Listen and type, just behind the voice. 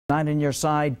9 on your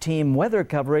side team weather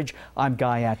coverage. I'm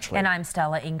Guy Atchley. And I'm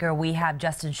Stella Inger. We have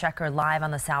Justin Shecker live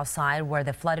on the south side where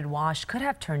the flooded wash could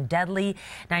have turned deadly.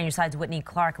 9 on your side's Whitney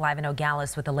Clark live in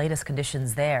Nogales with the latest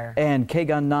conditions there. And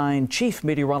KGUN-9 Chief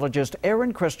Meteorologist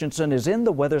Aaron Christensen is in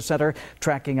the Weather Center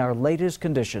tracking our latest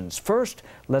conditions. First,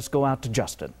 let's go out to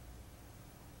Justin.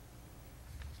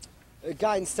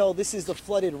 Guy and Stella, this is the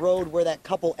flooded road where that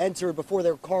couple entered before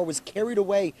their car was carried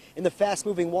away in the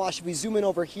fast-moving wash. If we zoom in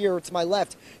over here to my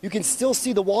left, you can still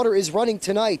see the water is running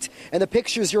tonight. And the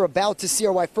pictures you're about to see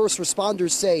are why first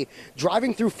responders say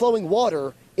driving through flowing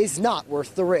water is not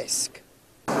worth the risk.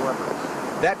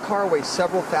 That car weighs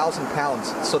several thousand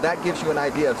pounds, so that gives you an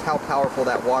idea of how powerful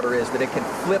that water is, that it can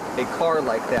flip a car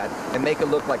like that and make it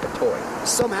look like a toy.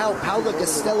 Somehow, Paula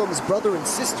Gastelum's brother and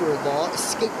sister-in-law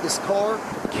escaped this car,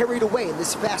 carried away in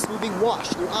this fast-moving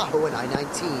wash near Ajo and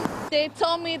I-19. They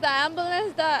told me the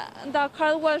ambulance that the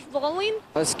car was rolling. It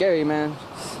was scary, man.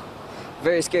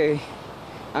 Very scary.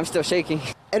 I'm still shaking.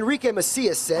 Enrique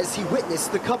Macias says he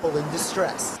witnessed the couple in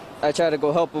distress. I tried to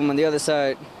go help them on the other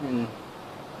side, and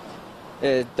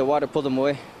the water pulled them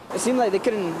away. It seemed like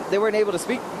they weren't able to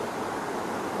speak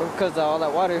because of all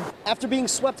that water. After being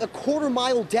swept a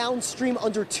quarter-mile downstream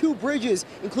under two bridges,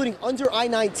 including under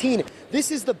I-19,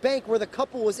 this is the bank where the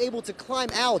couple was able to climb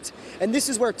out, and this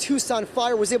is where Tucson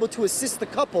Fire was able to assist the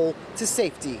couple to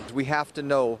safety. We have to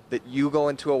know that you go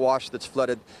into a wash that's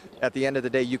flooded, at the end of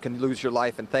the day you can lose your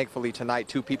life, and thankfully tonight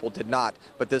 2 people did not,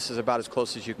 but this is about as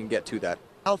close as you can get to that.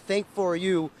 How thankful are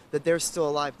you that they're still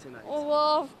alive tonight?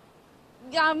 Well,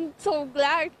 I'm so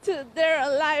glad they're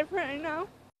alive right now.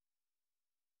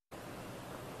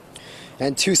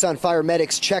 And Tucson fire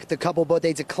medics checked the couple, but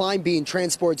they declined being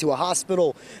transported to a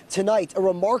hospital. Tonight, a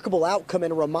remarkable outcome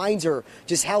and a reminder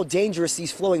just how dangerous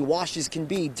these flowing washes can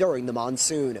be during the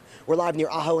monsoon. We're live near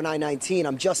Ajo and I-19.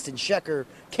 I'm Justin Shecker,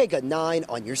 KGUN-9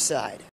 on your side.